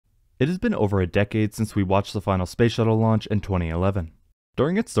It has been over a decade since we watched the final Space Shuttle launch in 2011.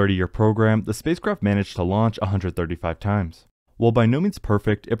 During its 30-year program, the spacecraft managed to launch 135 times. While by no means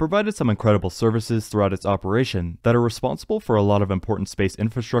perfect, it provided some incredible services throughout its operation that are responsible for a lot of important space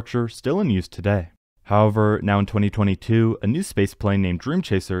infrastructure still in use today. However, now in 2022, a new spaceplane named Dream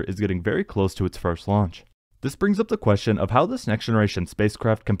Chaser is getting very close to its first launch. This brings up the question of how this next-generation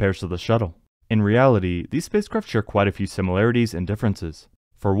spacecraft compares to the shuttle. In reality, these spacecraft share quite a few similarities and differences.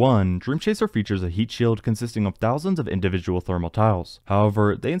 For one, Dream Chaser features a heat shield consisting of thousands of individual thermal tiles.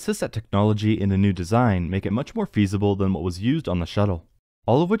 However, they insist that technology in the new design make it much more feasible than what was used on the shuttle.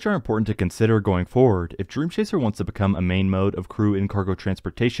 All of which are important to consider going forward if Dream Chaser wants to become a main mode of crew and cargo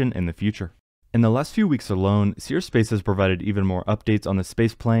transportation in the future. In the last few weeks alone, Sierra Space has provided even more updates on the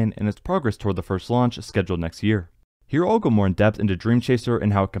spaceplane and its progress toward the first launch scheduled next year. Here I'll go more in depth into Dream Chaser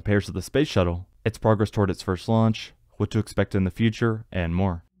and how it compares to the Space Shuttle, its progress toward its first launch, what to expect in the future, and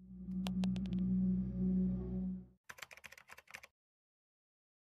more.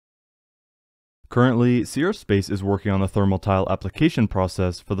 Currently, Sierra Space is working on the thermal tile application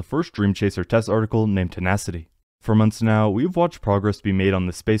process for the first Dream Chaser test article named Tenacity. For months now, we've watched progress be made on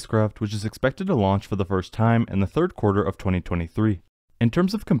this spacecraft, which is expected to launch for the first time in the third quarter of 2023. In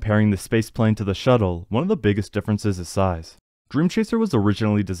terms of comparing the spaceplane to the shuttle, one of the biggest differences is size. Dream Chaser was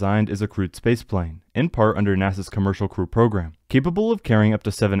originally designed as a crewed spaceplane, in part under NASA's Commercial Crew program, capable of carrying up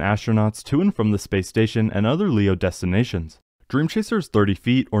to 7 astronauts to and from the space station and other LEO destinations. Dream Chaser is 30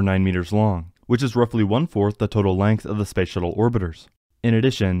 feet or 9 meters long, which is roughly 1/4 the total length of the Space Shuttle orbiters. In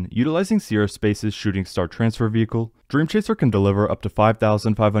addition, utilizing Sierra Space's Shooting Star transfer vehicle, Dream Chaser can deliver up to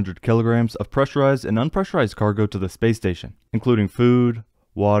 5,500 kilograms of pressurized and unpressurized cargo to the space station, including food,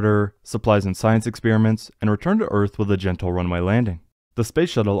 water, supplies and science experiments, and return to Earth with a gentle runway landing. The Space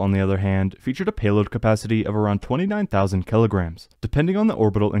Shuttle, on the other hand, featured a payload capacity of around 29,000 kilograms, depending on the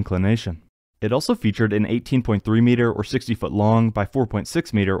orbital inclination. It also featured an 18.3 meter or 60 foot long by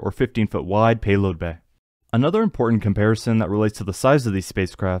 4.6 meter or 15 foot wide payload bay. Another important comparison that relates to the size of these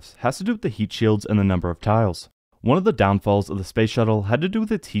spacecrafts has to do with the heat shields and the number of tiles. One of the downfalls of the Space Shuttle had to do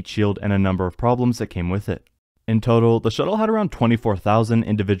with its heat shield and a number of problems that came with it. In total, the shuttle had around 24,000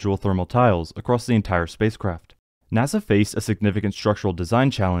 individual thermal tiles across the entire spacecraft. NASA faced a significant structural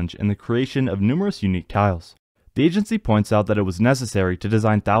design challenge in the creation of numerous unique tiles. The agency points out that it was necessary to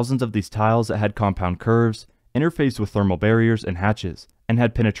design thousands of these tiles that had compound curves, interfaced with thermal barriers and hatches, and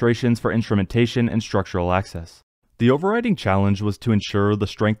had penetrations for instrumentation and structural access. The overriding challenge was to ensure the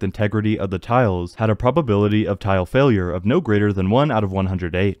strength integrity of the tiles had a probability of tile failure of no greater than 1 out of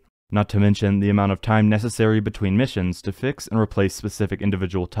 108. Not to mention the amount of time necessary between missions to fix and replace specific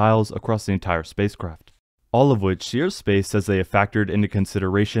individual tiles across the entire spacecraft. All of which Sierra Space says they have factored into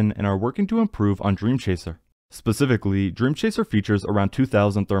consideration and are working to improve on Dream Chaser. Specifically, Dream Chaser features around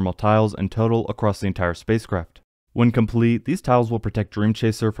 2,000 thermal tiles in total across the entire spacecraft. When complete, these tiles will protect Dream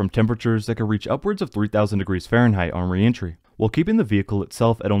Chaser from temperatures that could reach upwards of 3,000 degrees Fahrenheit on re-entry, while keeping the vehicle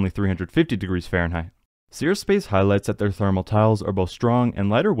itself at only 350 degrees Fahrenheit. Sierra Space highlights that their thermal tiles are both strong and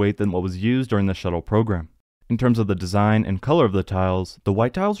lighter weight than what was used during the shuttle program. In terms of the design and color of the tiles, the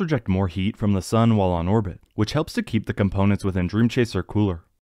white tiles reject more heat from the sun while on orbit, which helps to keep the components within Dream Chaser cooler.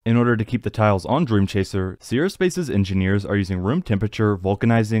 In order to keep the tiles on Dream Chaser, Sierra Space's engineers are using room temperature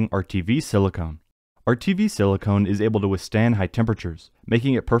vulcanizing RTV silicone. RTV silicone is able to withstand high temperatures,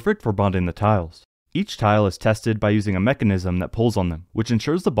 making it perfect for bonding the tiles. Each tile is tested by using a mechanism that pulls on them, which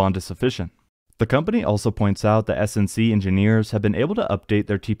ensures the bond is sufficient. The company also points out that SNC engineers have been able to update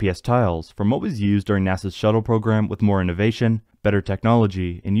their TPS tiles from what was used during NASA's shuttle program with more innovation, better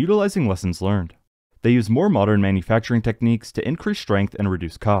technology, and utilizing lessons learned. They use more modern manufacturing techniques to increase strength and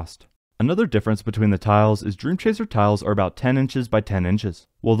reduce cost. Another difference between the tiles is Dream Chaser tiles are about 10 inches by 10 inches,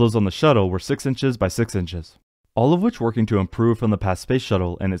 while those on the shuttle were 6 inches by 6 inches. All of which working to improve from the past Space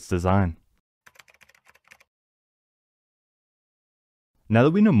Shuttle and its design. Now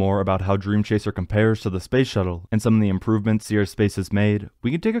that we know more about how Dream Chaser compares to the Space Shuttle and some of the improvements Sierra Space has made,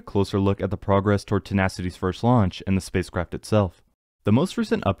 we can take a closer look at the progress toward Tenacity's first launch and the spacecraft itself. The most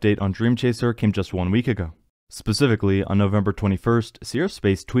recent update on Dream Chaser came just 1 week ago. Specifically, on November 21st, Sierra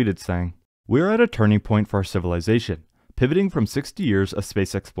Space tweeted saying, "We are at a turning point for our civilization, pivoting from 60 years of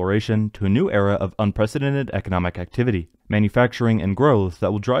space exploration to a new era of unprecedented economic activity, manufacturing, and growth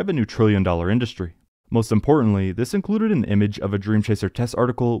that will drive a new trillion-dollar industry." Most importantly, this included an image of a Dream Chaser test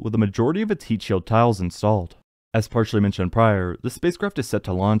article with the majority of its heat shield tiles installed. As partially mentioned prior, the spacecraft is set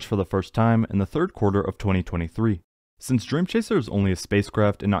to launch for the first time in the third quarter of 2023. Since Dream Chaser is only a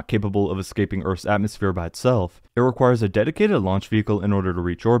spacecraft and not capable of escaping Earth's atmosphere by itself, it requires a dedicated launch vehicle in order to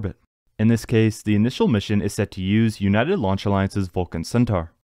reach orbit. In this case, the initial mission is set to use United Launch Alliance's Vulcan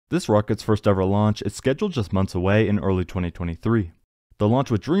Centaur. This rocket's first ever launch is scheduled just months away in early 2023. The launch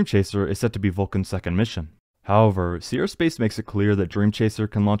with Dream Chaser is set to be Vulcan's second mission. However, Sierra Space makes it clear that Dream Chaser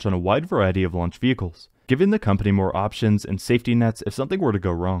can launch on a wide variety of launch vehicles, giving the company more options and safety nets if something were to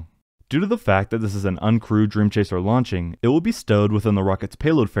go wrong. Due to the fact that this is an uncrewed Dream Chaser launching, it will be stowed within the rocket's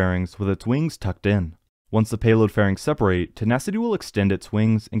payload fairings with its wings tucked in. Once the payload fairings separate, Tenacity will extend its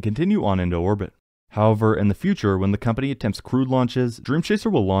wings and continue on into orbit. However, in the future, when the company attempts crewed launches, Dream Chaser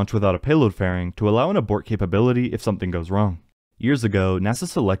will launch without a payload fairing to allow an abort capability if something goes wrong. Years ago, NASA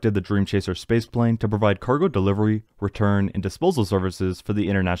selected the Dream Chaser spaceplane to provide cargo delivery, return, and disposal services for the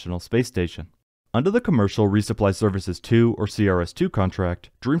International Space Station. Under the Commercial Resupply Services 2 or CRS-2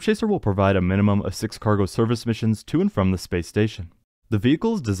 contract, Dream Chaser will provide a minimum of 6 cargo service missions to and from the space station. The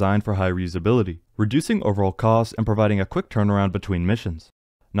vehicle is designed for high reusability, reducing overall costs and providing a quick turnaround between missions.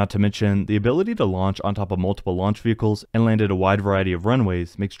 Not to mention, the ability to launch on top of multiple launch vehicles and land at a wide variety of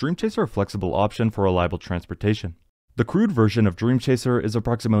runways makes Dream Chaser a flexible option for reliable transportation. The crewed version of Dream Chaser is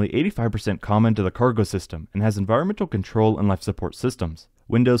approximately 85% common to the cargo system and has environmental control and life support systems,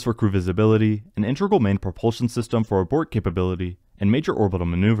 windows for crew visibility, an integral main propulsion system for abort capability, and major orbital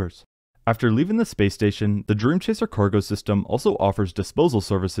maneuvers. After leaving the space station, the Dream Chaser cargo system also offers disposal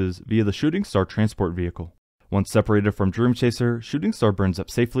services via the Shooting Star transport vehicle. Once separated from Dream Chaser, Shooting Star burns up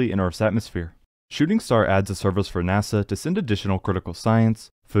safely in Earth's atmosphere. Shooting Star adds a service for NASA to send additional critical science,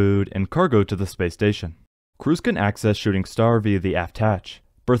 food, and cargo to the space station. Crews can access Shooting Star via the aft hatch,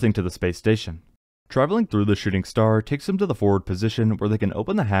 berthing to the space station. Traveling through the Shooting Star takes them to the forward position where they can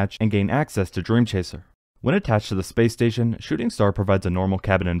open the hatch and gain access to Dream Chaser. When attached to the space station, Shooting Star provides a normal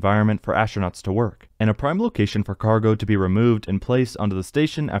cabin environment for astronauts to work, and a prime location for cargo to be removed and placed onto the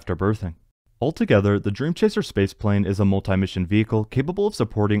station after berthing. Altogether, the Dream Chaser spaceplane is a multi-mission vehicle capable of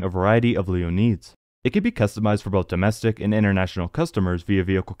supporting a variety of LEO needs. It can be customized for both domestic and international customers via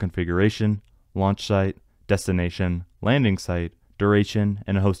vehicle configuration, launch site, destination, landing site, duration,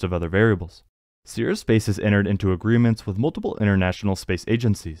 and a host of other variables. Sierra Space has entered into agreements with multiple international space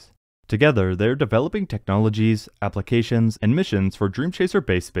agencies. Together, they are developing technologies, applications, and missions for Dream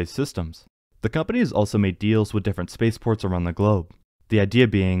Chaser-based space systems. The company has also made deals with different spaceports around the globe. The idea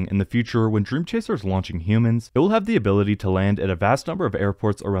being, in the future, when Dream Chaser is launching humans, it will have the ability to land at a vast number of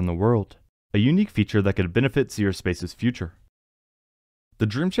airports around the world, a unique feature that could benefit Sierra Space's future. The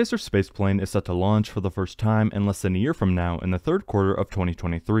Dream Chaser spaceplane is set to launch for the first time in less than a year from now in the third quarter of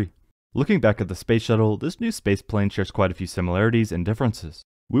 2023. Looking back at the Space Shuttle, this new spaceplane shares quite a few similarities and differences.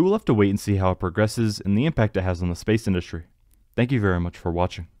 We will have to wait and see how it progresses and the impact it has on the space industry. Thank you very much for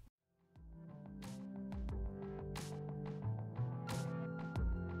watching.